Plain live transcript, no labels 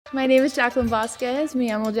My name is Jacqueline Vasquez. Me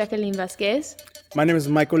llamo Jacqueline Vasquez. My name is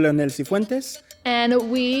Michael Leonel Cifuentes.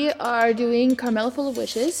 And we are doing Carmela Full of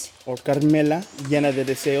Wishes. Or Carmela, llena de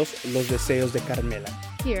deseos, los deseos de Carmela.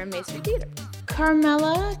 Here in Main Street Theater.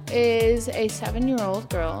 Carmela is a 7-year-old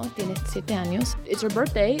girl, tiene 7 años. It's her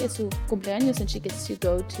birthday, es su cumpleaños, and she gets to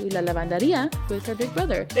go to la lavandería with her big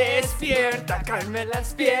brother. Despierta, Carmela,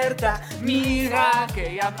 despierta, mira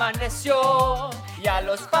que ya amaneció. Ya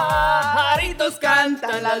los pajaritos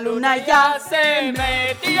cantan, la luna ya se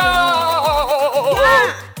metió.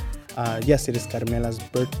 Yeah! Yes, it is Carmela's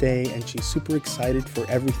birthday, and she's super excited for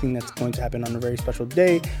everything that's going to happen on a very special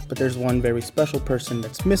day. But there's one very special person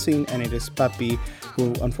that's missing, and it is Papi,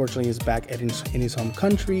 who unfortunately is back in his home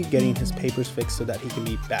country, getting his papers fixed so that he can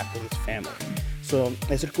be back with his family. So,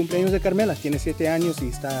 es el cumpleaños de Carmela. Tiene 7 años y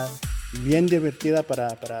está bien divertida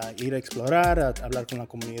para ir a explorar, a hablar con la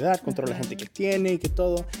comunidad, con toda la gente que tiene y que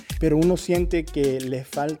todo. Pero uno siente que le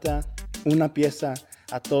falta una pieza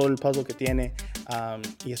a todo el puzzle que tiene,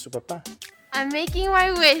 y es su papá. I'm making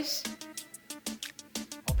my wish.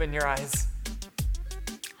 Open your eyes.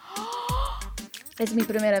 Es mi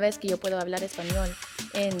primera vez que yo puedo hablar español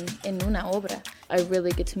en una obra. I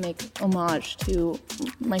really get to make homage to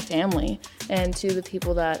my family and to the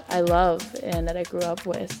people that I love and that I grew up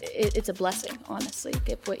with. It's a blessing, honestly,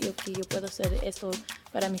 que yo puedo hacer esto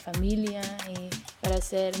para mi familia y para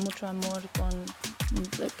hacer mucho amor con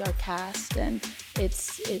our cast, and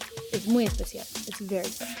it's muy especial. It's very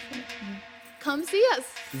special. Come see us.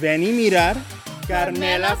 Ven y mirar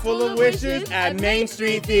Carmela Full of Wishes at Main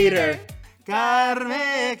Street Theater.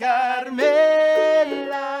 Carmela,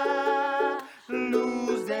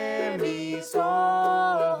 luz de mis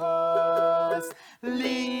ojos,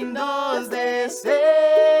 lindos deseos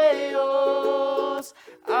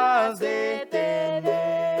has de tener,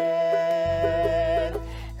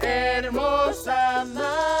 hermosa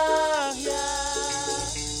magia.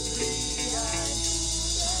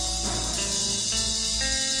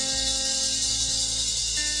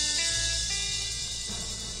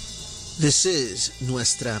 This is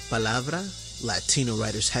Nuestra Palabra, Latino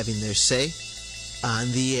writers having their say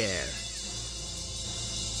on the air.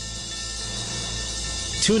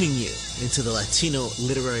 Tuning you into the Latino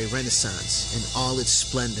literary renaissance in all its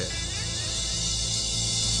splendor.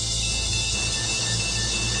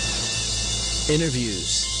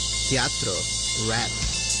 Interviews, teatro, rap,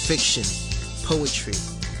 fiction, poetry,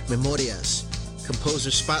 memorias,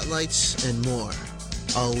 composer spotlights, and more.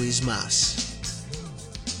 Always más.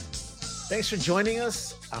 Thanks for joining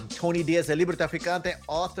us. I'm Tony Diaz, El Libro Traficante,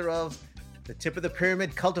 author of The Tip of the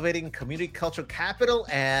Pyramid, Cultivating Community Cultural Capital.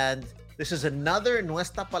 And this is another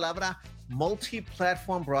Nuestra Palabra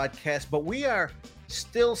multi-platform broadcast, but we are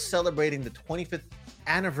still celebrating the 25th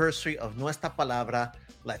anniversary of Nuestra Palabra,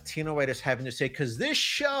 Latino writers having to say, because this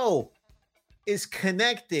show is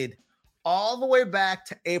connected all the way back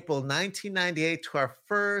to April 1998 to our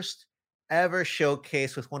first ever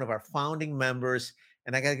showcase with one of our founding members.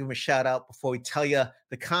 And I got to give him a shout out before we tell you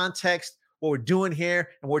the context, what we're doing here,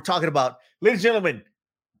 and what we're talking about. Ladies and gentlemen,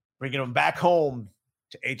 bringing him back home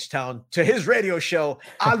to H-Town, to his radio show,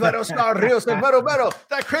 Alvaro Star Rios and Mero,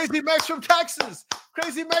 that crazy Max from Texas.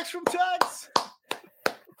 Crazy Max from Texas.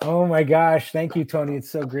 Oh my gosh. Thank you, Tony. It's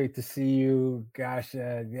so great to see you. Gosh. We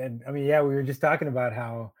were just talking about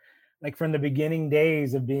how, like, from the beginning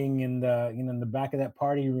days of being in the back of that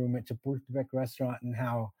party room at Chapultepec restaurant, and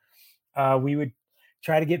how we would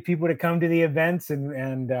try to get people to come to the events,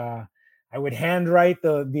 and I would handwrite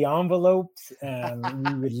the envelopes, and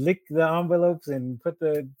we would lick the envelopes and put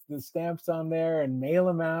the stamps on there and mail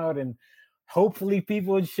them out, and hopefully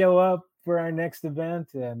people would show up for our next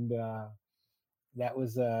event. And that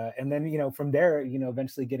was and then from there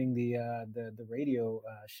eventually getting the radio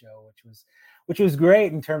show, which was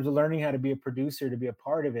great in terms of learning how to be a producer, to be a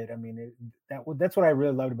part of it. I mean, that's what I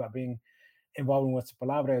really loved about being involved in Nuestra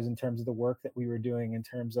Palabra, is in terms of the work that we were doing, in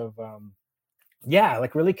terms of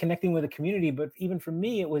like really connecting with the community. But even for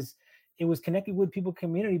me, it was connecting with people,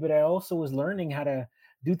 community, but I also was learning how to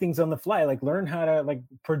do things on the fly, like learn how to like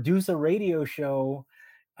produce a radio show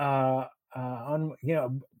on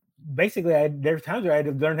basically there's times where I had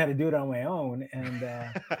to learn how to do it on my own, and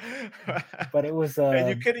but it was and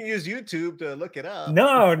you couldn't use YouTube to look it up.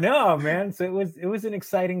 No, man. So it was an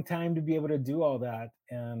exciting time to be able to do all that,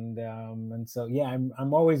 and so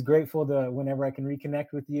I'm always grateful to whenever I can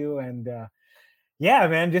reconnect with you, and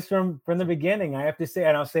man, just from the beginning, I have to say,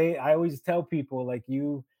 and I always tell people, like,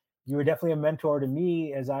 you were definitely a mentor to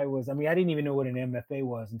me as I didn't even know what an MFA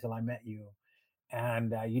was until I met you.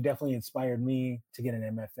 And you definitely inspired me to get an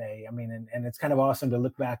MFA. I mean, and it's kind of awesome to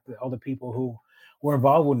look back at all the people who were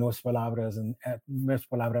involved with Nuevas Palabras and Nuevas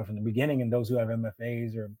Palabras from the beginning, and those who have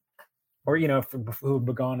MFAs or who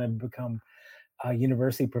have gone and become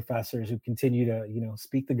university professors who continue to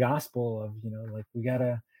speak the gospel of like we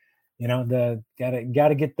gotta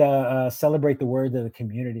get the celebrate the word of the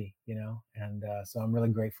community, and so I'm really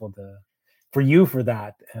grateful for you for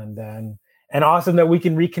that, and awesome that we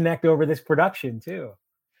can reconnect over this production too.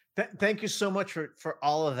 Thank you so much for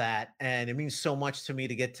all of that, and it means so much to me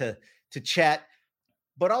to get to chat,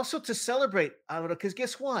 but also to celebrate, because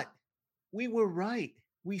guess what? We were right.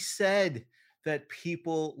 We said that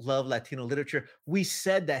people love Latino literature. We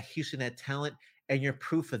said that Houston had talent, and you're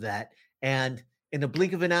proof of that. And in the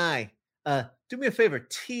blink of an eye, do me a favor,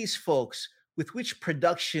 tease folks with which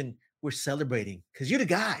production we're celebrating, because you're the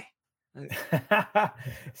guy.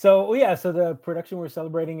 So the production we're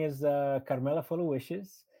celebrating is Carmela Full of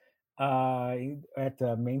Wishes at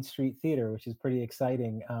the Main Street Theater, which is pretty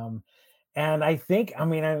exciting. And I think,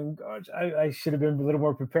 I should have been a little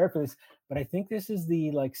more prepared for this, but I think this is the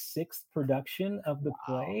 6th production of the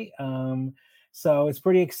play. So it's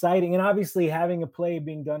pretty exciting. And obviously having a play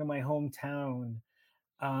being done in my hometown,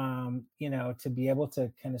 to be able to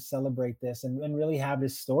kind of celebrate this and really have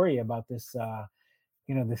this story about this,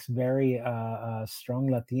 this very strong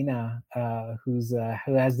Latina who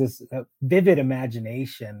has this vivid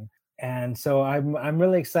imagination. And so I'm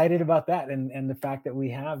really excited about that, and the fact that we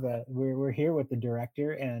have we're here with the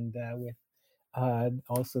director and with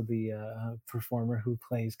also the performer who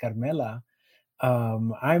plays Carmela.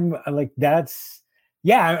 I'm I'm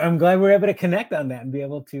glad we're able to connect on that and be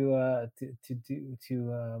able to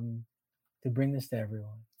bring this to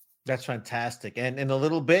everyone. That's fantastic. And in a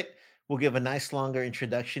little bit, we'll give a nice longer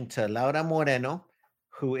introduction to Laura Moreno,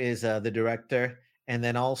 who is the director, and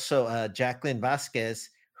then also Jacqueline Vasquez,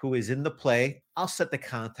 who is in the play. I'll set the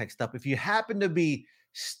context up. If you happen to be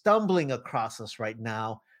stumbling across us right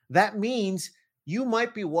now, that means you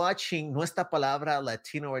might be watching Nuestra Palabra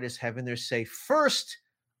Latino Writers Having Their Say first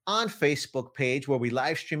on Facebook page, where we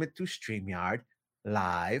live stream it through StreamYard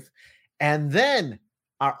live. And then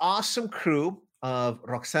our awesome crew of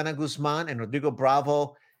Roxana Guzman and Rodrigo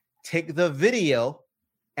Bravo take the video,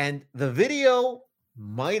 and the video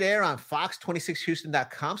might air on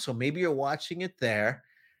fox26houston.com. So maybe you're watching it there.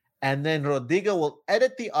 And then Rodrigo will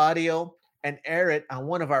edit the audio and air it on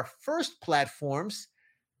one of our first platforms,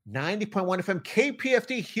 90.1 FM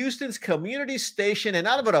KPFT, Houston's community station. And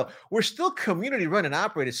Alvaro, we're still community run and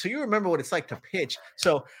operated, so you remember what it's like to pitch.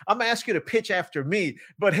 So I'm going to ask you to pitch after me.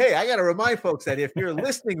 But hey, I got to remind folks that if you're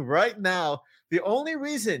listening right now, the only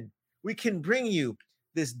reason we can bring you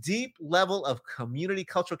this deep level of community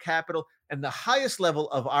cultural capital and the highest level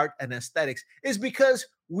of art and aesthetics is because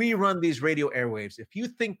we run these radio airwaves. If you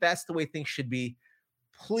think that's the way things should be,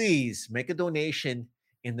 please make a donation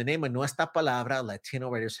in the name of Nuestra Palabra Latino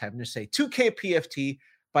Writers Having Their Say to KPFT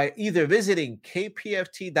by either visiting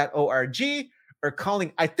kpft.org or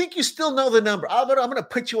calling. I think you still know the number. Alvaro, I'm going to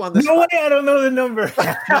put you on the spot. No way, I don't know the number.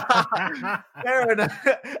 Fair enough.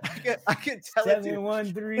 I can tell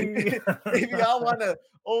 713. If y'all want to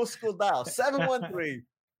old school dial,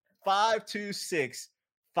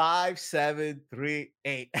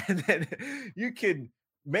 713-526-5738. And then you can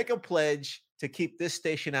make a pledge to keep this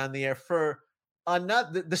station on the air for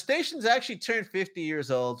another. The station's actually turned 50 years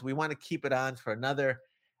old. We want to keep it on for another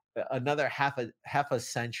half a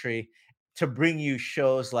century to bring you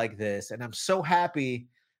shows like this. And I'm so happy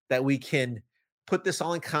that we can put this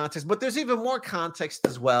all in context, but there's even more context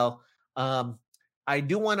as well. I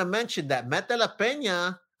do want to mention that Matt de la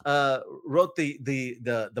Peña wrote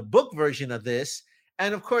the book version of this.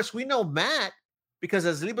 And of course, we know Matt because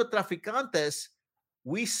as Libro Traficantes,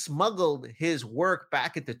 we smuggled his work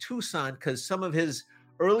back into Tucson because some of his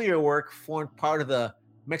earlier work formed part of the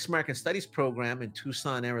Mexican American Studies program in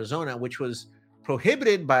Tucson, Arizona, which was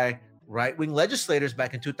prohibited by right-wing legislators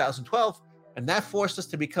back in 2012. And that forced us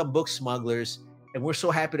to become book smugglers. And we're so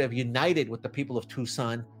happy to have united with the people of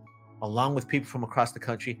Tucson, along with people from across the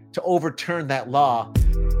country, to overturn that law.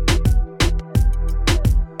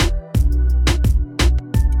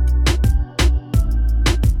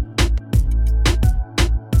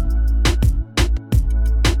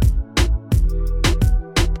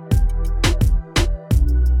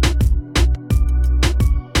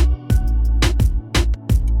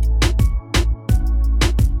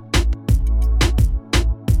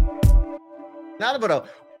 Alvaro,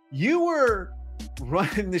 you were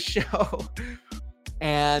running the show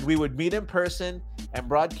and we would meet in person and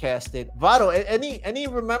broadcast it. Vado, any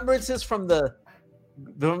remembrances from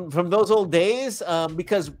from those old days?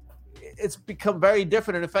 Because it's become very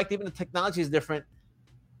different. And in fact, even the technology is different.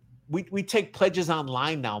 we take pledges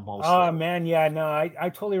online now mostly. Oh man, yeah, no, I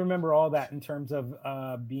totally remember all that in terms of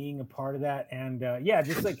being a part of that, and yeah,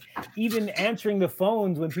 just like even answering the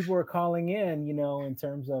phones when people were calling in, you know, in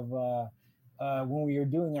terms of when we were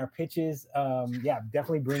doing our pitches. Yeah,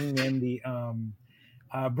 definitely bringing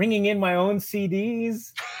in my own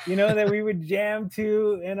CDs, you know, that we would jam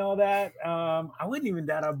to and all that. I wouldn't even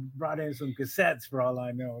doubt I brought in some cassettes for all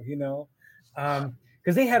I know, you know.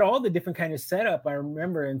 Because they had all the different kind of setup. I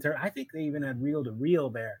remember I think they even had reel to reel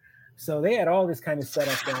there. So they had all this kind of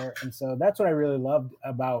setup there. And so that's what I really loved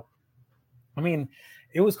about, I mean,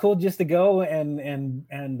 it was cool just to go and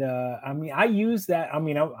I mean, I used that. I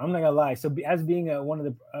mean, I'm not gonna lie. So as being one of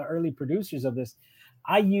the early producers of this,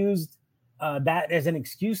 I used that as an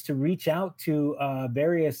excuse to reach out to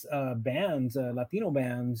various bands, Latino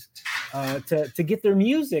bands, to get their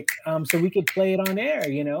music so we could play it on air,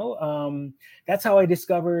 you know. That's how I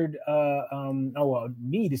discovered, I mean,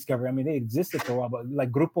 they existed for a while, but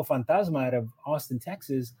like Grupo Fantasma out of Austin,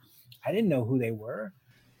 Texas, I didn't know who they were.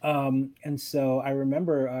 And so I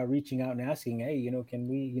remember reaching out and asking, hey, you know, can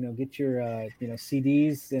we, you know, get your, you know,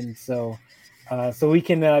 CDs? And so we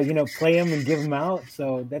can, you know, play them and give them out.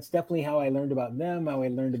 So that's definitely how I learned about them, how I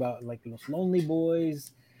learned about like Los Lonely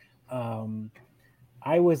Boys. It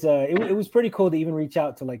was pretty cool to even reach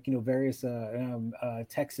out to like, you know, various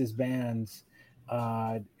Texas bands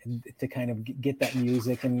to kind of get that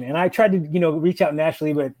music. And I tried to, you know, reach out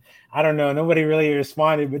nationally, but I don't know, nobody really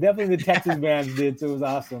responded, but definitely the Texas bands did. So it was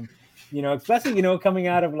awesome, you know, especially, you know, coming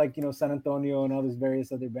out of like, you know, San Antonio and all these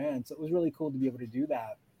various other bands. So it was really cool to be able to do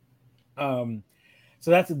that.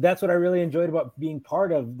 So that's what I really enjoyed about being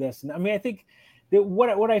part of this. And I mean, I think that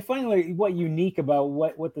what I find what unique about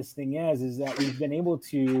what this thing is that we've been able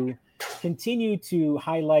to continue to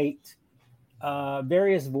highlight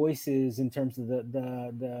various voices in terms of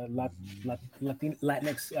the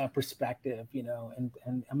Latinx perspective, you know,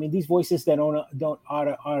 and I mean these voices that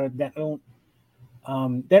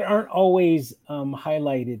that aren't always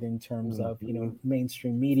highlighted in terms of, you know,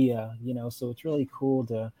 mainstream media, you know. So it's really cool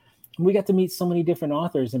we got to meet so many different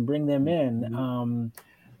authors and bring them in,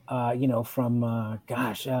 you know, from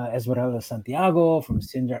Esmeralda Santiago, from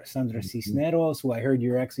Sandra Cisneros, who I heard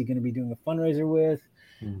you're actually going to be doing a fundraiser with.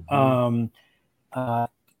 I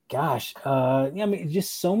mean,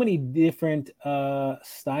 just so many different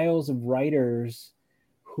styles of writers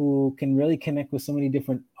who can really connect with so many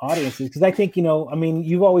different audiences. Because I think, you know, I mean,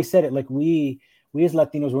 you've always said it, like we as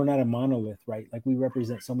Latinos, we're not a monolith, right? Like we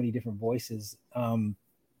represent so many different voices.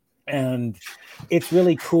 And it's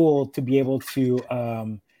really cool to be able to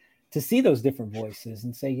see those different voices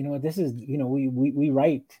and say, you know what, this is, you know, we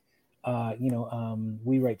write,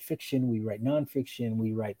 we write fiction, we write nonfiction,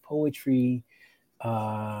 we write poetry.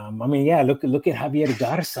 I mean, yeah, look at Javier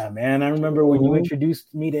Garza, man. I remember when you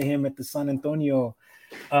introduced me to him at the San Antonio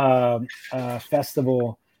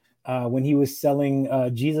festival when he was selling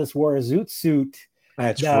Jesus Wore a Zoot Suit.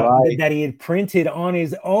 That's right. That he had printed on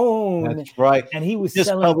his own. That's right. And he was just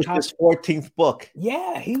published his 14th book.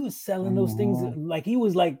 Yeah, he was selling those things like he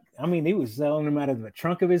was selling them out of the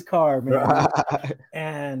trunk of his car, man. Right.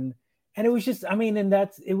 And it was just, I mean, and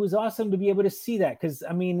it was awesome to be able to see that, because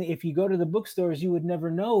I mean, if you go to the bookstores, you would never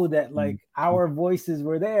know that like our voices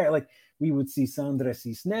were there. Like we would see Sandra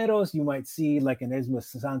Cisneros, you might see like an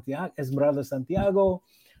Esmeralda Santiago.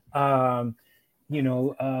 You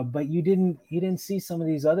know, but you didn't see some of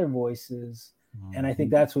these other voices, and I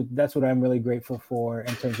think that's what I'm really grateful for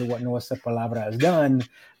in terms of what Nuestra Palabra has done.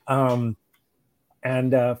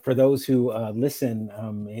 And for those who listen,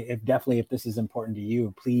 if this is important to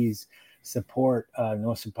you, please support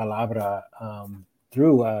Nuestra Palabra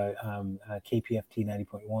through KPFT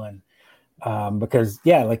 90.1, because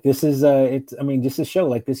yeah, like this is just a show,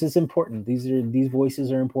 like this is important. These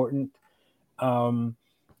voices are important.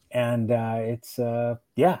 And it's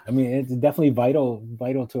it's definitely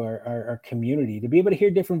vital to our community to be able to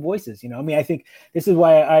hear different voices. You know, I mean, I think this is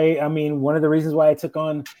why I mean, one of the reasons why I took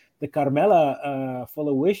on the Carmela Full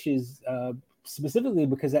of Wishes, specifically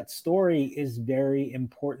because that story is very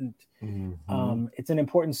important. It's an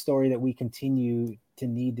important story that we continue to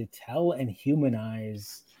need to tell and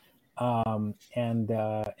humanize. And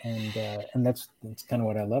that's kind of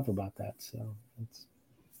what I love about that. So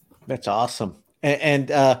that's awesome.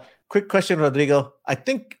 And quick question, Rodrigo. I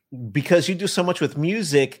think because you do so much with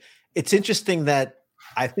music, it's interesting that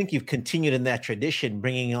I think you've continued in that tradition,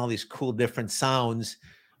 bringing all these cool different sounds,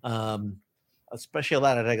 especially a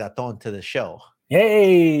lot of reggaeton to the show.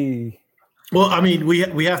 Hey, Well, I mean,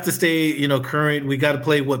 we have to stay, current. We got to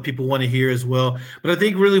play what people want to hear as well. But I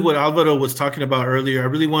think really what Alvaro was talking about earlier, I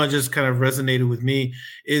really want to just kind of resonated with me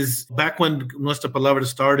is back when Nuestra Palabra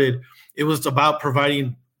started, it was about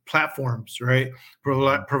providing platforms, right?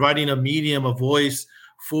 Providing a medium, a voice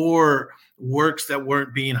for works that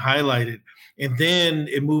weren't being highlighted. And then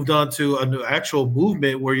it moved on to an actual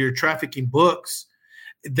movement where you're trafficking books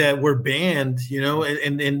that were banned,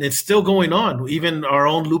 and it's still going on. Even our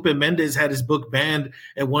own Lupe Mendez had his book banned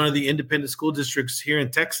at one of the independent school districts here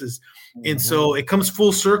in Texas. And so it comes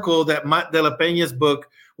full circle that Matt de la Peña's book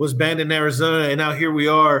was banned in Arizona. And now here we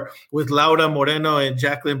are with Laura Moreno and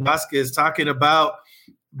Jacqueline Vasquez talking about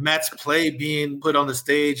Matt's play being put on the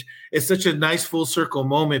stage. It's such a nice full circle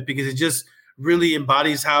moment because it just really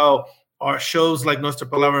embodies how our shows like Nuestra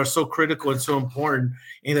Palabra are so critical and so important,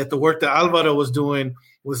 and that the work that Alvaro was doing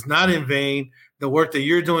was not in vain. The work that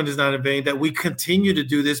you're doing is not in vain, that we continue to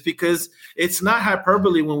do this because it's not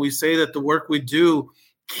hyperbole when we say that the work we do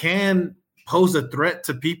can pose a threat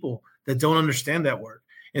to people that don't understand that work.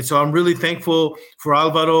 And so I'm really thankful for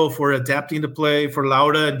Alvaro for adapting the play, for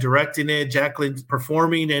Laura and directing it, Jacqueline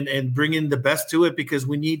performing and bringing the best to it, because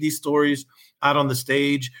we need these stories out on the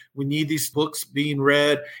stage. We need these books being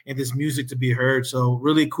read and this music to be heard. So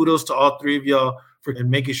really kudos to all three of y'all for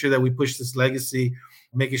making sure that we push this legacy,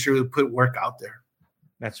 making sure we put work out there.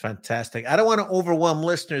 That's fantastic. I don't want to overwhelm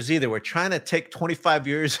listeners either. We're trying to take 25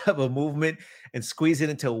 years of a movement and squeeze it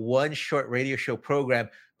into one short radio show program.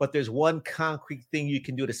 But there's one concrete thing you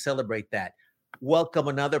can do to celebrate that. Welcome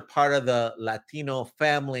another part of the Latino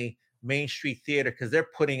family, Main Street Theater, because they're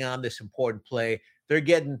putting on this important play. They're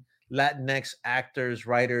getting Latinx actors,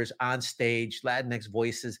 writers on stage, Latinx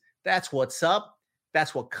voices. That's what's up.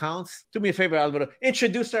 That's what counts. Do me a favor, Alvaro.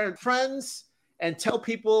 Introduce our friends and tell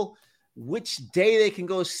people which day they can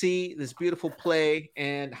go see this beautiful play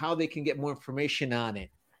and how they can get more information on it.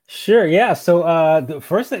 Sure. Yeah. So the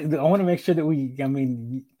first thing I want to make sure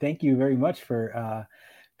that thank you very much for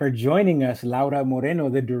joining us, Laura Moreno,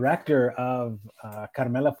 the director of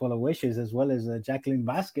Carmela Full of Wishes, as well as Jacqueline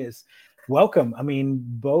Vasquez. Welcome.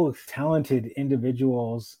 Both talented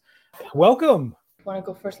individuals. Welcome. Want to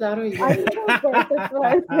go first, Laura? I was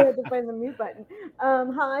to find the mute button.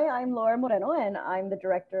 Hi, I'm Laura Moreno, and I'm the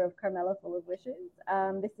director of Carmela Full of Wishes.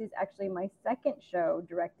 This is actually my second show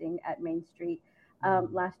directing at Main Street.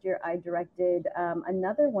 Last year, I directed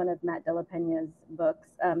another one of Matt de la Peña's books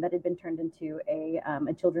that had been turned into a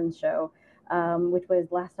children's show, which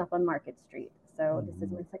was Last Stop on Market Street. So this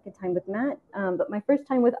is my second time with Matt, but my first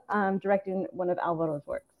time with directing one of Alvaro's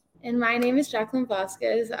works. And my name is Jacqueline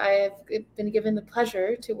Vasquez. I've been given the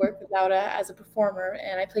pleasure to work with Laura as a performer,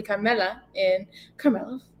 and I play Carmela in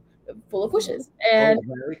Carmela Full of Wishes. And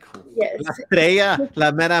very cool. Yes. La estrella,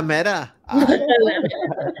 la mera mera.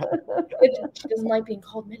 She doesn't like being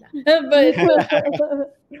called Mela, but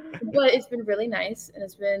it's been really nice,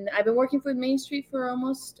 and I've been working with Main Street for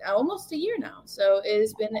almost a year now. So it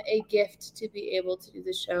has been a gift to be able to do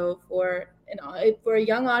the show for a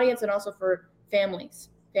young audience and also for families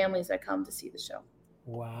that come to see the show.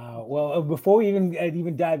 Wow. Well, before we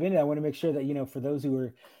even dive into it, I want to make sure that, for those who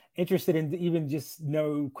are interested in even just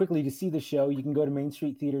quickly to see the show, you can go to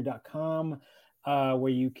mainstreettheater.com,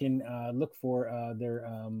 where you can look for their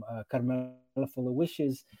Carmela Full of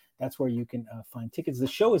Wishes. That's where you can find tickets. The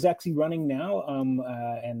show is actually running now,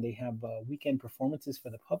 and they have weekend performances for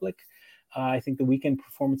the public. I think the weekend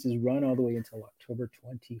performances run all the way until October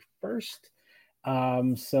 21st.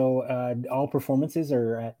 So all performances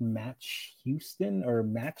are at Match Houston or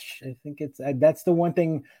Match. I think that's the one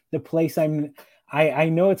thing, the place I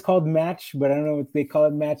know it's called Match, but I don't know if they call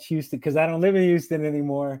it Match Houston because I don't live in Houston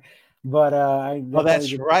anymore. But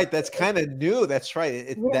that's right. That's kind of new. That's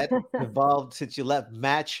right. That evolved since you left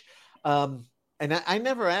Match. And I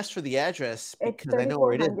never asked for the address because I know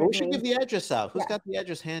where it is. Who should give the address out? Who's got the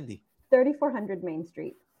address handy? 3400 Main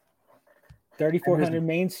Street. 3400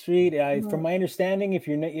 Main Street. From my understanding,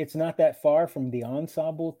 it's not that far from the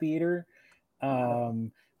Ensemble Theater.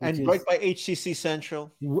 And right by HCC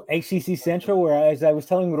Central. HCC Central, where, as I was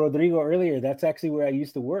telling Rodrigo earlier, that's actually where I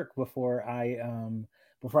used to work before I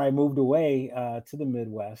moved away to the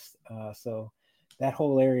Midwest. So that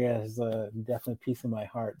whole area is definitely a piece of my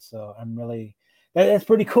heart. So I'm really, that's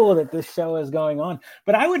pretty cool that this show is going on.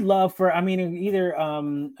 But I would love for,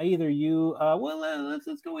 either you,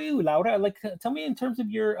 let's go with you, Laura. Tell me in terms of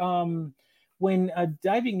your, when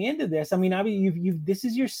diving into this, this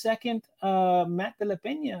is your second Matt de la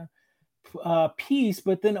Peña piece,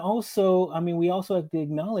 but then also, we also have to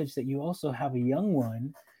acknowledge that you also have a young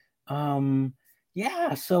one. So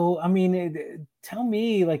tell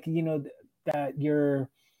me, that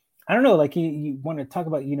I don't know, like you want to talk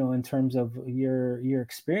about, in terms of your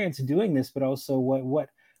experience doing this, but also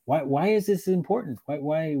why is this important?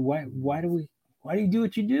 Why do you do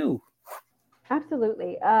what you do?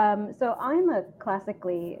 Absolutely. So I'm a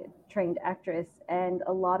classically trained actress, and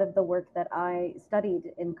a lot of the work that I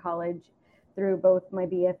studied in college through both my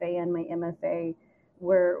BFA and my MFA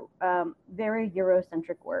were very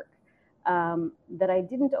Eurocentric work that I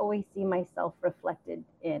didn't always see myself reflected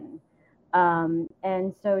in.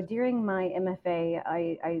 And so during my MFA,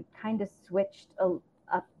 I kind of switched up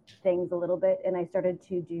things a little bit, and I started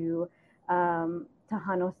to do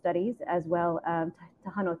Tejano studies as well,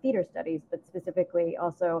 Tejano theater studies, but specifically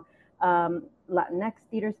also Latinx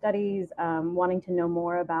theater studies, wanting to know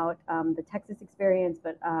more about the Texas experience,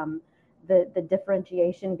 but the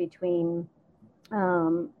differentiation between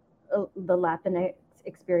the Latinx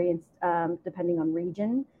experience depending on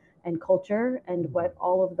region and culture and what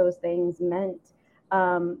all of those things meant,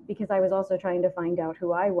 because I was also trying to find out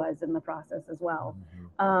who I was in the process as well.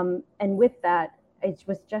 And with that, it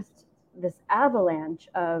was just this avalanche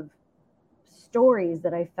of stories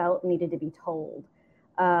that I felt needed to be told.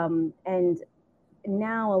 And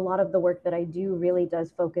now a lot of the work that I do really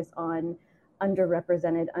does focus on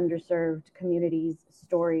underrepresented, underserved communities'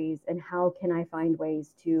 stories, and how can I find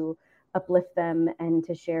ways to uplift them and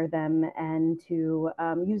to share them and to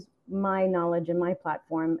use my knowledge and my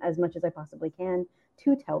platform as much as I possibly can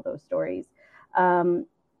to tell those stories.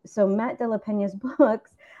 So Matt De La Pena's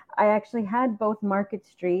books, I actually had both Market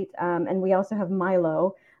Street and we also have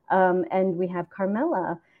Milo and we have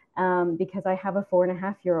Carmela because I have a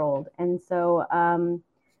 4.5-year-old. And so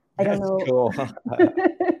I don't know. Cool.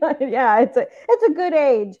 Yeah, it's a good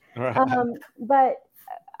age. Right. But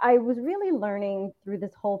I was really learning through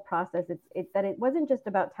this whole process that it wasn't just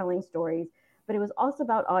about telling stories, but it was also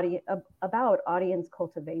about audience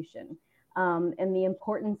cultivation and the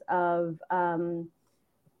importance of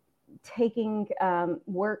taking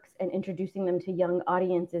works and introducing them to young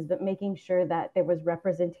audiences, but making sure that there was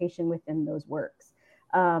representation within those works,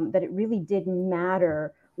 that it really did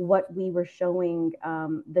matter what we were showing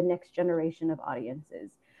the next generation of audiences.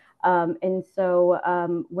 And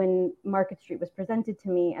so when Market Street was presented to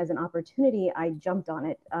me as an opportunity, I jumped on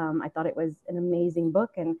it. I thought it was an amazing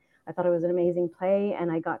book, and I thought it was an amazing play, and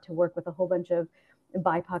I got to work with a whole bunch of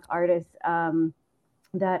BIPOC artists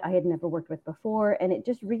that I had never worked with before. And it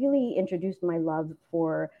just really introduced my love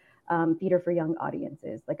for theater for young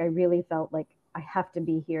audiences. Like I really felt like I have to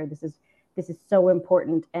be here. This is so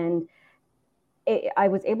important. And I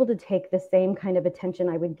was able to take the same kind of attention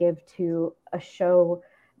I would give to a show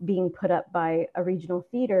being put up by a regional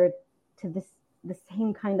theater to the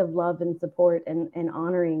same kind of love and support and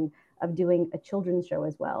honoring of doing a children's show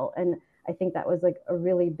as well. And I think that was like a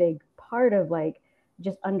really big part of like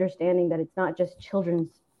just understanding that it's not just children's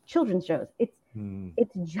shows.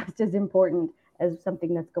 It's just as important as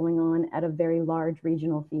something that's going on at a very large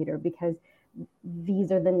regional theater, because this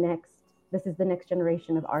is the next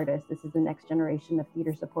generation of artists. This is the next generation of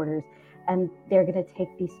theater supporters. And they're going to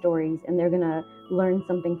take these stories and they're going to learn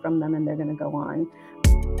something from them and they're going to go on.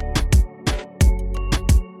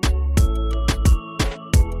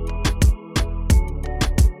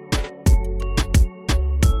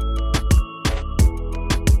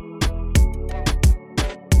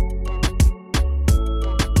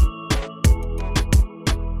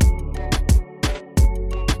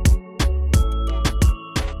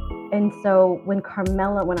 And so when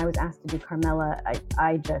I was asked to do Carmela,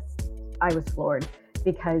 I was floored,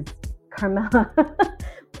 because Carmela,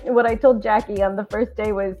 what I told Jackie on the first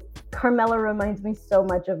day was, Carmela reminds me so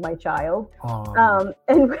much of my child.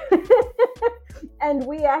 And and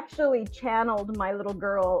we actually channeled my little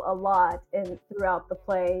girl a lot throughout the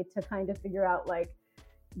play to kind of figure out like,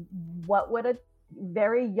 what would a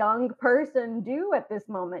very young person do at this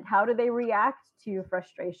moment? How do they react to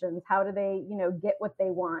frustrations? How do they, get what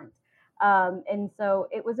they want? And so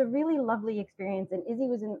it was a really lovely experience. And Izzy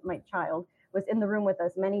my child was in the room with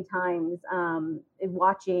us many times,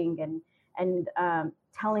 watching and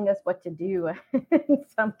telling us what to do in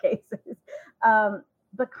some cases.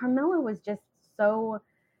 But Carmela was just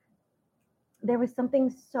there was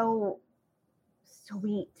something so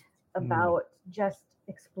sweet about just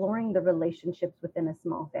exploring the relationships within a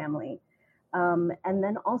small family. And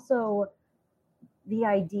then also the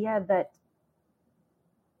idea that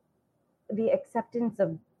the acceptance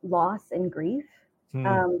of loss and grief,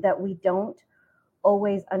 that we don't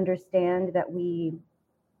always understand, that we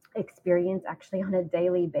experience actually on a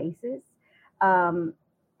daily basis,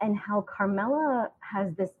 and how Carmela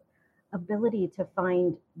has this ability to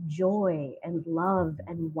find joy and love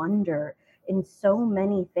and wonder in so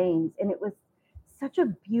many things. And it was such a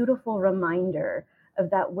beautiful reminder of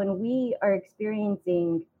that when we are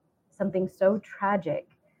experiencing something so tragic,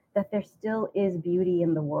 that there still is beauty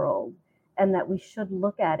in the world, and that we should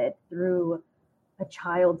look at it through a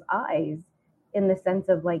child's eyes, in the sense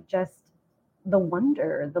of like just the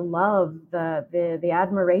wonder, the love, the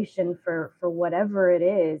admiration for whatever it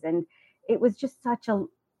is. And it was just such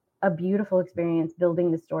a beautiful experience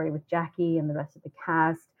building the story with Jackie and the rest of the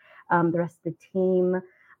cast, the rest of the team.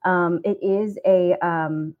 It is a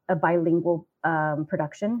bilingual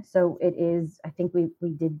production, so it is. I think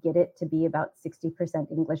we did get it to be about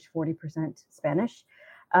 60% English, 40% Spanish,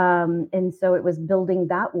 and so it was building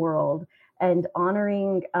that world and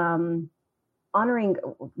honoring.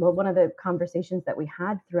 Well, one of the conversations that we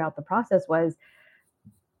had throughout the process was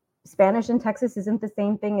Spanish in Texas isn't the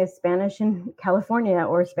same thing as Spanish in California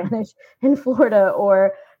or Spanish in Florida,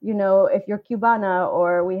 or, you know, if you're Cubana,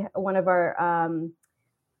 or one of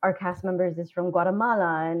our cast members is from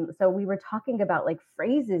Guatemala. And so we were talking about like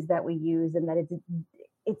phrases that we use, and that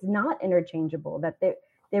it's not interchangeable, that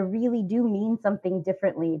they really do mean something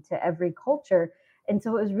differently to every culture. And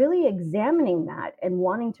so it was really examining that and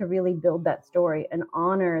wanting to really build that story and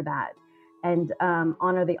honor that, and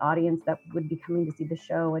honor the audience that would be coming to see the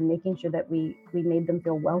show, and making sure that we made them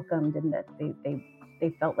feel welcomed, and that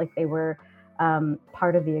they felt like they were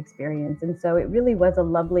part of the experience. And so it really was a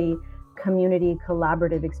lovely community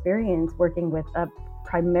collaborative experience, working with a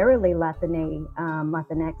primarily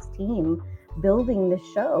Latinx team building the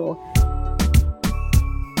show.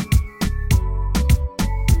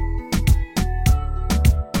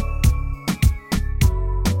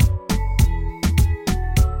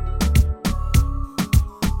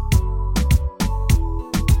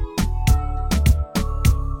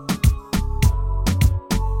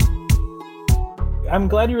 I'm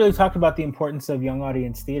glad you really talked about the importance of young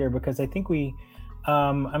audience theater, because I think we,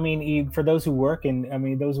 for those who work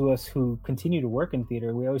in, those of us who continue to work in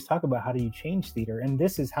theater, we always talk about how do you change theater, and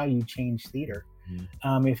this is how you change theater.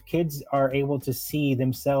 If kids are able to see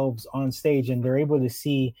themselves on stage, and they're able to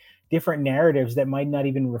see different narratives that might not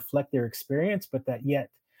even reflect their experience, but that yet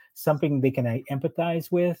something they can empathize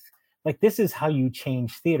with, like, this is how you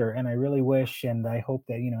change theater. And I really wish, and I hope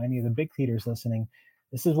that, any of the big theaters listening,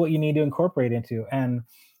 this is what you need to incorporate into. And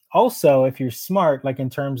also, if you're smart, like in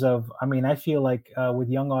terms of, I feel like with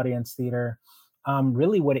young audience theater,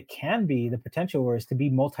 really what it can be, the potential is to be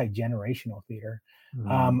multi-generational theater.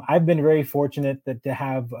 I've been very fortunate that to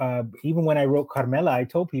have, even when I wrote Carmela, I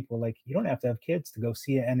told people, like, you don't have to have kids to go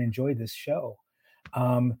see it and enjoy this show.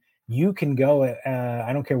 You can go,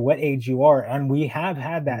 I don't care what age you are. And we have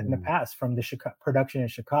had that in the past, from the production in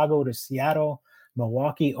Chicago to Seattle,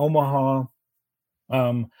 Milwaukee, Omaha,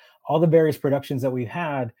 all the various productions that we've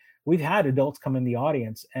had adults come in the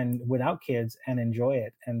audience and without kids and enjoy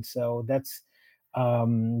it. And so I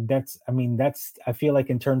feel like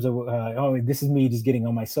in terms of, this is me just getting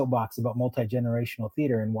on my soapbox about multi-generational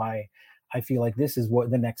theater and why I feel like this is what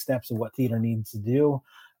the next steps of what theater needs to do.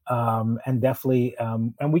 And definitely,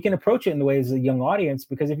 and we can approach it in the ways of a young audience,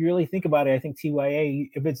 because if you really think about it, I think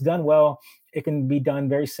TYA, if it's done well, it can be done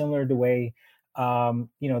very similar to the way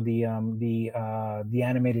the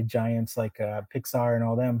animated giants like Pixar and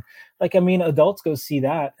all them, like, adults go see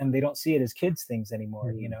that and they don't see it as kids things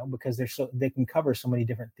anymore, because they can cover so many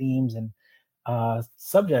different themes and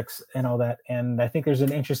subjects and all that. And I think there's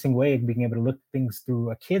an interesting way of being able to look at things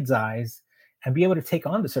through a kid's eyes and be able to take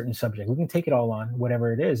on the certain subject. We can take it all on,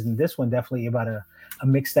 whatever it is. And this one definitely about a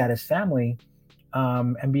mixed status family.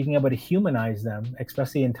 And being able to humanize them,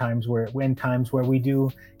 especially in times where we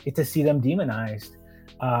do get to see them demonized,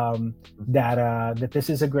 that this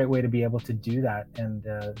is a great way to be able to do that. And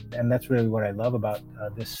that's really what I love about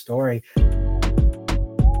this story.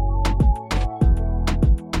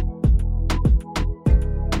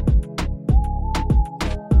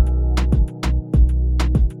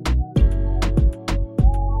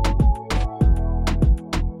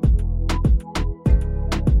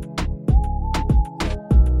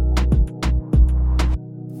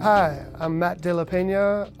 Hi, I'm Matt De La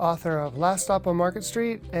Pena, author of Last Stop on Market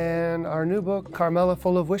Street and our new book, Carmela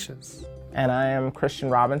Full of Wishes. And I am Christian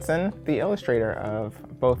Robinson, the illustrator of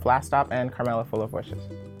both Last Stop and Carmela Full of Wishes.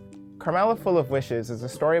 Carmela Full of Wishes is a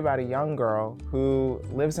story about a young girl who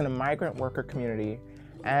lives in a migrant worker community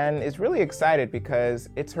and is really excited because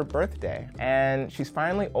it's her birthday and she's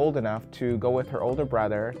finally old enough to go with her older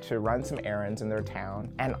brother to run some errands in their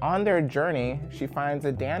town. And on their journey, she finds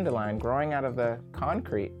a dandelion growing out of the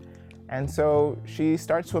concrete. And so she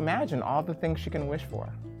starts to imagine all the things she can wish for.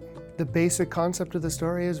 The basic concept of the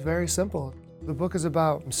story is very simple. The book is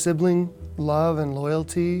about sibling love and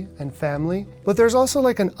loyalty and family, but there's also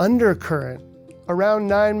like an undercurrent Around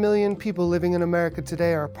 9 million people living in America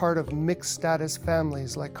today are part of mixed status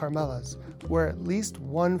families like Carmela's, where at least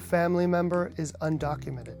one family member is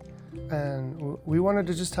undocumented. And we wanted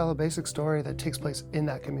to just tell a basic story that takes place in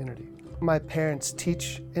that community. My parents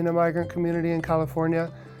teach in a migrant community in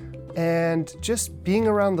California, and just being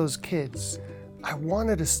around those kids, I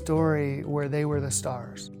wanted a story where they were the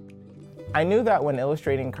stars. I knew that when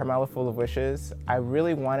illustrating Carmela Full of Wishes, I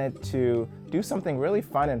really wanted to do something really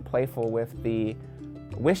fun and playful with the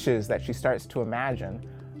wishes that she starts to imagine.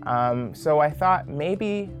 So I thought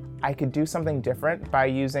maybe I could do something different by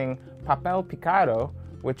using papel picado,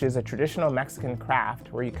 which is a traditional Mexican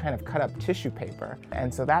craft where you kind of cut up tissue paper.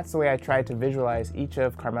 And so that's the way I tried to visualize each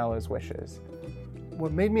of Carmela's wishes.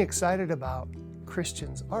 What made me excited about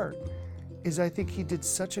Christian's art is I think he did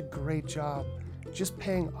such a great job just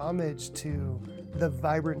paying homage to the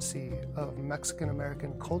vibrancy of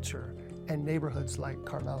Mexican-American culture and neighborhoods like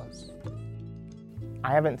Carmela's.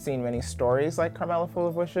 I haven't seen many stories like Carmela Full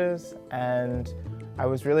of Wishes, and I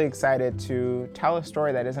was really excited to tell a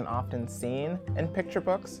story that isn't often seen in picture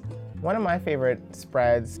books. One of my favorite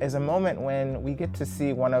spreads is a moment when we get to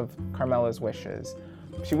see one of Carmela's wishes.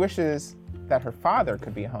 She wishes that her father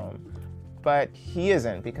could be home, but he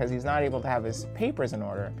isn't because he's not able to have his papers in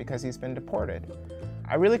order because he's been deported.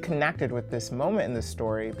 I really connected with this moment in this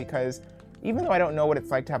story because even though I don't know what it's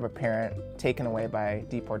like to have a parent taken away by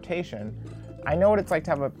deportation, I know what it's like to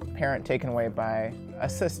have a parent taken away by a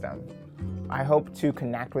system. I hope to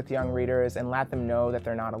connect with young readers and let them know that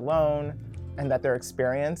they're not alone and that their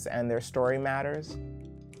experience and their story matters.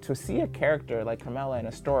 To see a character like Carmela in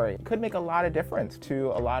a story could make a lot of difference to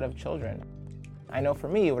a lot of children. I know for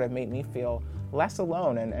me, it would have made me feel less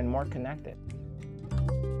alone and more connected.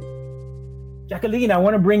 Jacqueline, I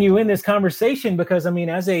want to bring you in this conversation because, I mean,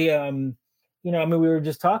 as a, we were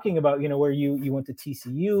just talking about, where you went to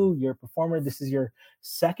TCU, you're a performer. This is your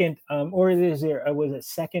second,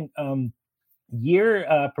 second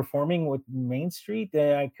year performing with Main Street.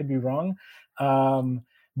 I could be wrong.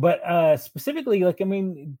 But specifically,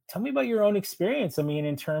 tell me about your own experience. I mean,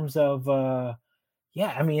 in terms of, I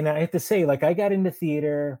have to say, I got into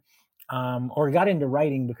theater or got into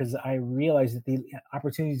writing because I realized that the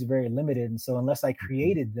opportunities are very limited. And so unless I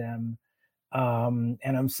created them, and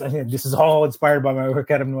I'm saying this is all inspired by my work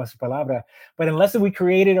at Nuestra Palabra, but unless we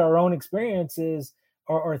created our own experiences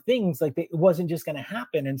or things, it wasn't just going to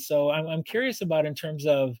happen. And so I'm curious about, in terms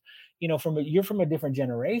of, you're from a different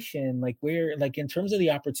generation, in terms of the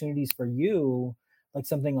opportunities for you,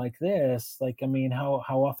 something like this,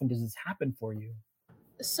 how often does this happen for you?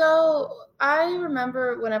 So I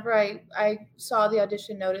remember whenever I saw the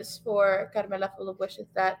audition notice for Carmela Full of Wishes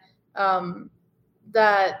that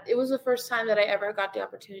it was the first time that I ever got the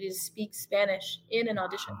opportunity to speak Spanish in an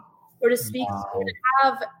audition, or to speak, or to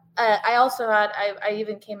have. I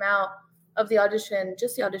even came out of the audition,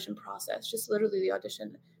 just the audition process, just literally the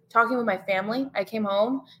audition, talking with my family. I came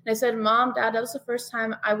home and I said, Mom, Dad, that was the first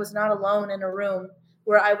time I was not alone in a room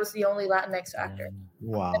where I was the only Latinx actor.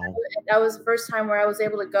 Wow. That was the first time where I was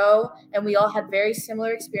able to go, and we all had very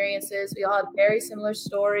similar experiences. We all had very similar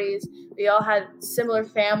stories. We all had similar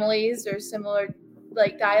families or similar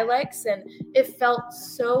dialects, and it felt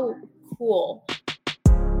so cool.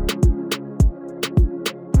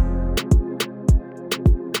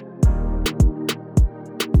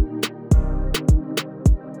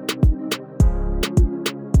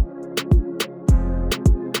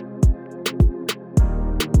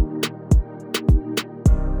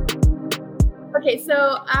 Okay,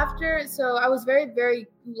 so I was very, very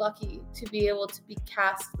lucky to be able to be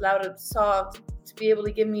cast. Laura saw to be able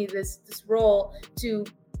to give me this role to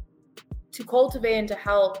cultivate and to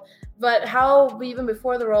help. But even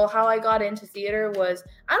before the role, how I got into theater was,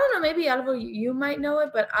 I don't know, maybe Alvaro, you might know it,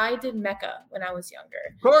 but I did Mecca when I was younger.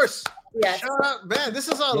 Of course. Yes. Shut up, man. This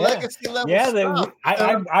is our legacy level stuff.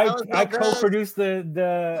 I co-produced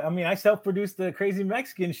I self-produced the Crazy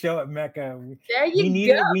Mexican show at Mecca. There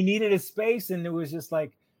you go. We needed a space, and it was just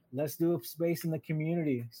let's do a space in the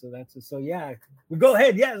community. So go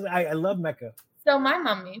ahead. Yes, I love Mecca. So my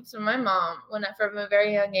mom, from a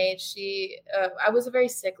very young age, I was a very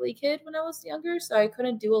sickly kid when I was younger, so I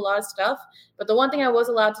couldn't do a lot of stuff. But the one thing I was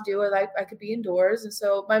allowed to do was I could be indoors. And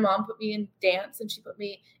so my mom put me in dance, and she put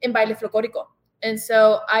me in baile folclórico. And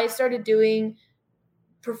so I started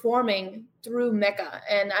performing through Mecca,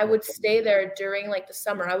 and I would stay there during the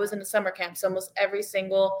summer. I was in the summer camps almost every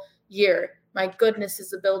single year. My goodness, is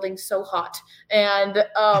the building so hot, and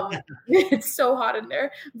it's so hot in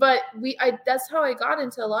there. But that's how I got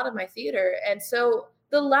into a lot of my theater. And so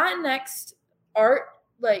the Latinx art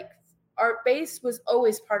base was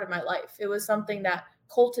always part of my life. It was something that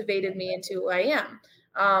cultivated me into who I am.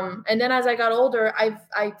 And then as I got older,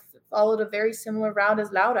 I followed a very similar route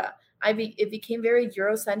as Laura. It became very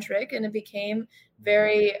Eurocentric, and it became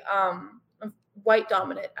very white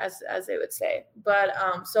dominant, as they would say. But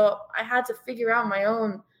so I had to figure out my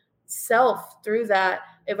own self through that.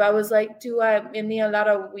 If I was like, and me and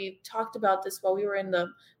Laura, we talked about this while we were in the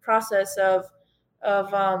process of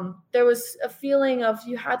there was a feeling of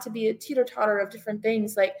you had to be a teeter-totter of different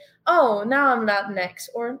things, like, oh, now I'm Latinx,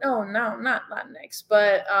 or no, now I'm not Latinx,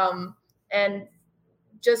 but and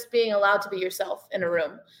just being allowed to be yourself in a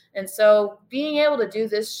room. And so being able to do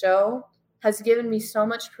this show has given me so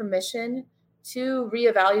much permission to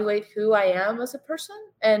reevaluate who I am as a person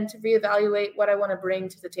and to reevaluate what I want to bring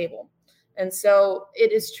to the table. And so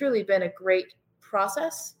it has truly been a great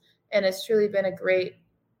process, and it's truly been a great,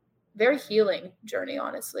 very healing journey,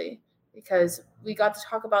 honestly, because we got to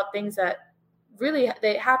talk about things that really,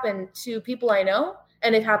 they happen to people I know,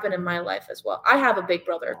 and they've happened in my life as well. I have a big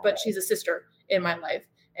brother, but she's a sister in my life.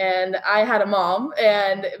 And I had a mom,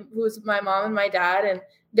 and who's my mom and my dad, and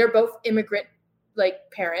they're both immigrant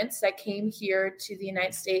parents that came here to the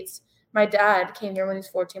United States. My dad came here when he was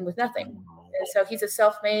 14 with nothing. And so he's a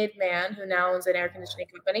self-made man who now owns an air conditioning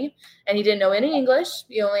company, and he didn't know any English.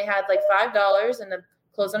 He only had like $5 and the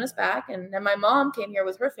clothes on his back. And then my mom came here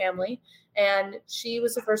with her family, and she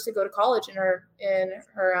was the first to go to college in her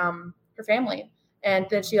family. And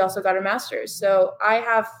then she also got her master's. So I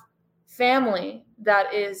have family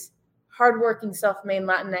that is hardworking, self-made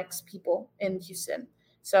Latinx people in Houston.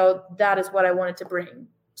 So that is what I wanted to bring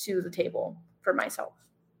to the table for myself.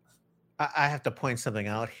 I have to point something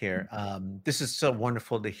out here. This is so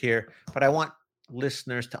wonderful to hear, but I want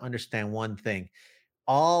listeners to understand one thing.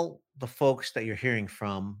 All the folks that you're hearing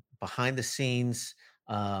from behind the scenes,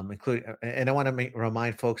 including, and I want to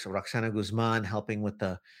remind folks of Roxana Guzman helping with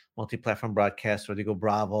the multi-platform broadcast, Rodrigo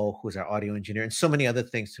Bravo, who's our audio engineer, and so many other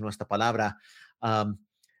things to Nuestra Palabra.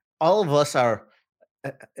 All of us are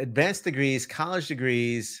advanced degrees, college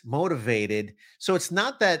degrees, motivated. So it's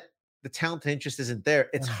not that the talent and interest isn't there.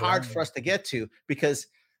 It's hard for us to get to because,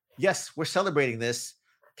 yes, we're celebrating this.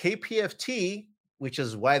 KPFT, which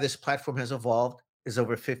is why this platform has evolved, is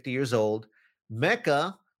over 50 years old.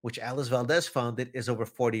 Mecca, which Alice Valdez founded, is over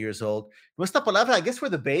 40 years old. Nuestra Palabra, I guess we're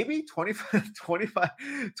the baby,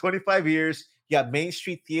 25 years. You got Main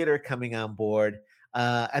Street Theater coming on board.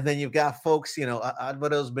 And then you've got folks,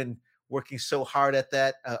 Alvaro's been working so hard at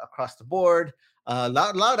that across the board.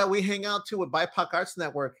 Laura, we hang out too with BIPOC Arts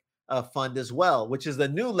Network Fund as well, which is the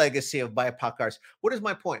new legacy of BIPOC Arts. What is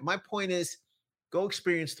my point? My point is go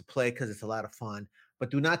experience the play because it's a lot of fun, but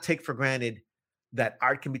do not take for granted that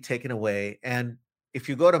art can be taken away. And if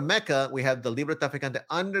you go to Mecca, we have the Libro Traficante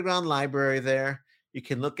underground library there. You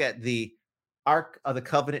can look at the Ark of the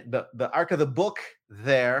Covenant, the Ark of the Book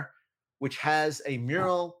there, which has a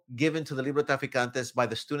mural given to the Libro Traficantes by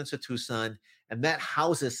the students of Tucson, and that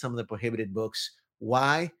houses some of the prohibited books.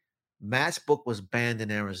 Why? Matt's book was banned in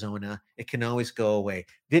Arizona. It can always go away.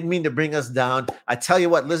 Didn't mean to bring us down. I tell you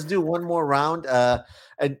what, let's do one more round.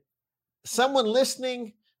 And someone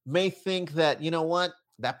listening may think that, you know what,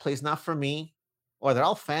 that play's not for me, or they're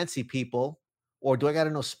all fancy people, or do I got to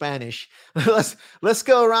know Spanish? let's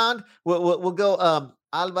go around. We'll go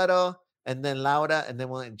Alvaro, and then Laura, and then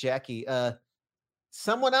we'll Jackie.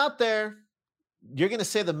 Someone out there, you're going to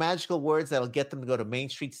say the magical words that'll get them to go to Main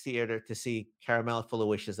Street Theater to see Caramel Full of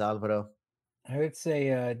Wishes, Alvaro. I would say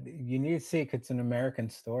you need to see it 'cause it's an American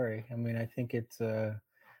story. I mean, I think it's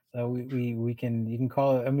you can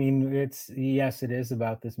call it. I mean, yes, it is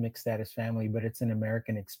about this mixed status family, but it's an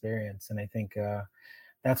American experience, and I think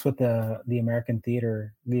that's what the American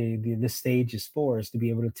theater, the stage is for, is to be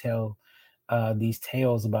able to tell these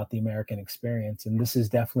tales about the American experience, and this is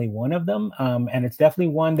definitely one of them. And it's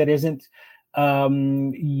definitely one that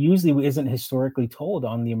usually isn't historically told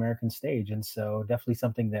on the American stage, and so definitely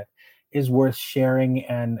something that is worth sharing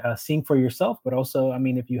and seeing for yourself. But also, I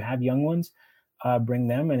mean, if you have young ones, bring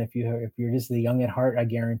them, and if you're just the young at heart, I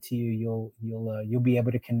guarantee you'll be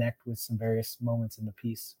able to connect with some various moments in the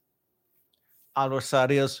piece. Al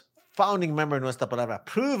Rosario's founding member of Nuestra Palabra,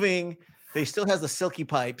 proving that he still has the silky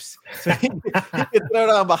pipes. So he can throw it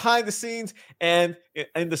on behind the scenes and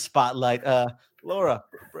in the spotlight. Laura,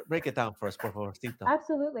 break it down for us, por favorcito.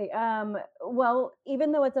 Absolutely. Well,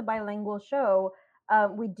 even though it's a bilingual show,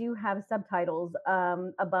 we do have subtitles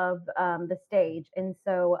above the stage. And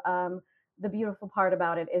so the beautiful part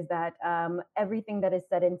about it is that everything that is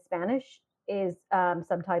said in Spanish is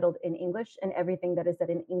subtitled in English, and everything that is said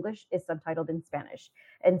in English is subtitled in Spanish.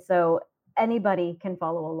 And so anybody can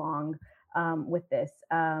follow along with this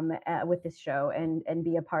show and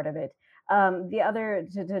be a part of it. The other,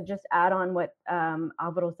 to just add on what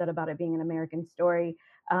Alvaro said about it being an American story,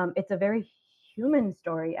 it's a very human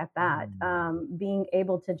story at that. Being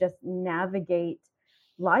able to just navigate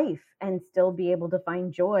life and still be able to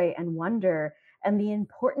find joy and wonder, and the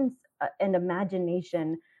importance and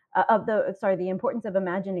imagination the importance of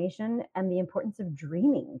imagination and the importance of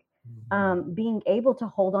dreaming, being able to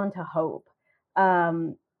hold on to hope,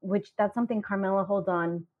 which that's something Carmela holds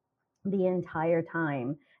on the entire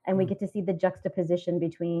time. And we get to see the juxtaposition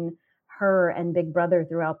between her and Big Brother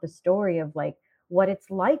throughout the story of like what it's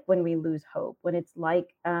like when we lose hope, when it's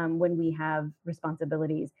like when we have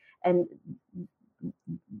responsibilities, and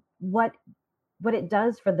what it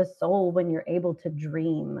does for the soul when you're able to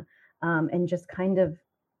dream, and just kind of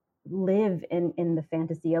live in the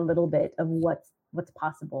fantasy a little bit of what's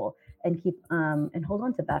possible, and keep and hold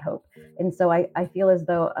on to that hope. And so I feel as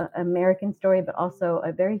though an American story, but also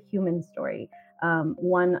a very human story,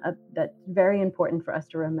 one that's very important for us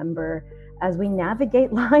to remember as we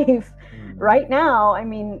navigate life right now. I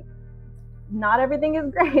mean, not everything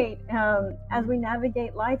is great. As we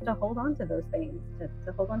navigate life, to hold on to those things, to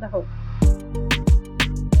hold on to hope.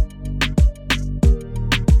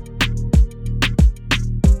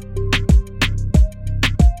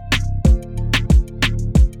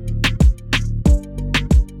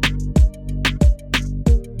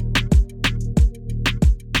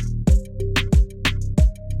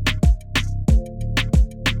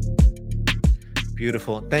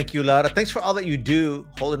 Beautiful. Thank you, Laura. Thanks for all that you do,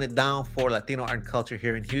 holding it down for Latino art and culture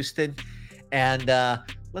here in Houston. And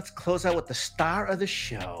let's close out with the star of the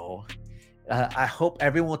show. I hope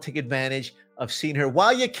everyone will take advantage of seeing her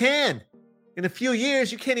while you can. In a few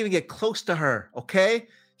years, you can't even get close to her, okay?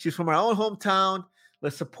 She's from our own hometown.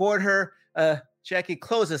 Let's support her. Jackie,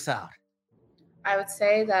 close us out. I would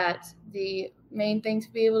say that the main thing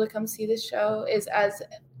to be able to come see this show is, as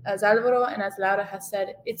Alvaro and as Laura has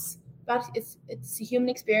said, it's a human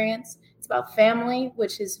experience. It's about family,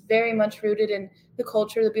 which is very much rooted in the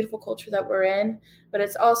culture, the beautiful culture that we're in. But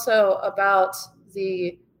it's also about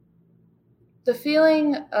the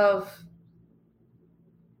feeling of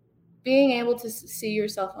being able to see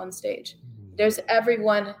yourself on stage. There's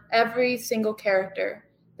every single character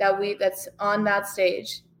that's on that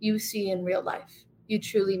stage, you see in real life. You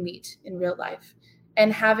truly meet in real life.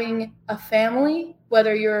 And having a family,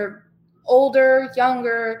 whether you're older,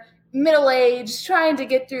 younger, middle-aged, trying to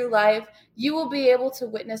get through life, you will be able to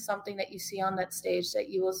witness something that you see on that stage that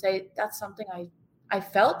you will say, that's something I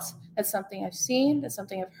felt, that's something I've seen, that's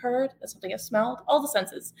something I've heard, that's something I've smelled, all the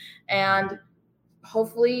senses. And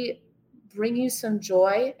hopefully bring you some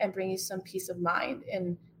joy and bring you some peace of mind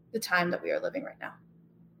in the time that we are living right now.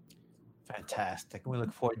 Fantastic. We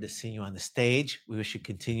look forward to seeing you on the stage. We wish you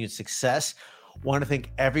continued success. Want to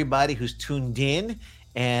thank everybody who's tuned in,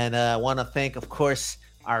 and want to thank, of course,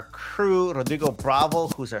 our crew, Rodrigo Bravo,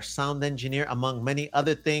 who's our sound engineer, among many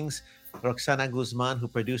other things, Roxana Guzman, who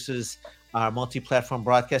produces our multi-platform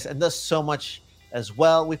broadcast and does so much as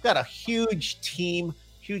well. We've got a huge team,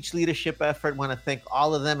 huge leadership effort. Want to thank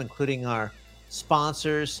all of them, including our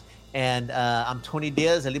sponsors. And I'm Tony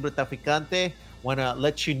Diaz, El Libro Traficante. Want to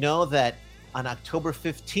let you know that on October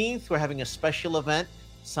 15th, we're having a special event.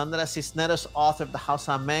 Sandra Cisneros, author of The House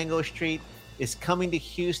on Mango Street, is coming to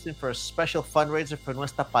Houston for a special fundraiser for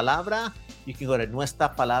Nuestra Palabra. You can go to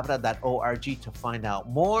nuestrapalabra.org to find out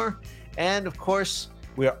more. And of course,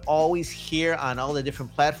 we are always here on all the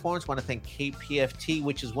different platforms. Want to thank KPFT,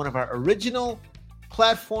 which is one of our original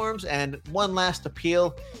platforms. And one last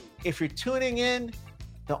appeal. If you're tuning in,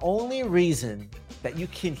 the only reason that you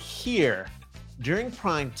can hear during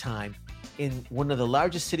prime time in one of the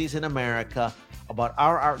largest cities in America about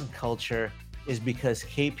our art and culture is because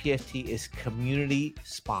KPFT is community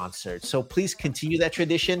sponsored. So please continue that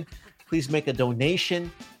tradition. Please make a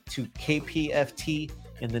donation to KPFT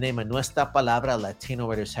in the name of Nuestra Palabra, Latino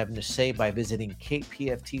Writers Having to Say, by visiting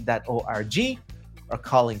kpft.org or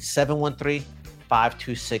calling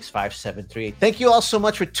 713-526-5738. Thank you all so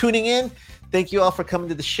much for tuning in. Thank you all for coming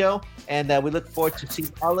to the show. And we look forward to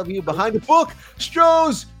seeing all of you behind the book.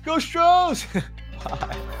 Stros! Go Stros!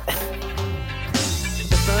 Bye.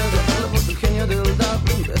 Genio del rap,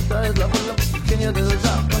 esta es la bola pequeña del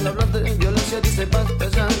rap. Cuando hablas de violencia dice basta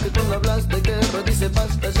ya, que cuando hablas de guerra dice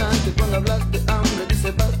basta ya, que cuando hablas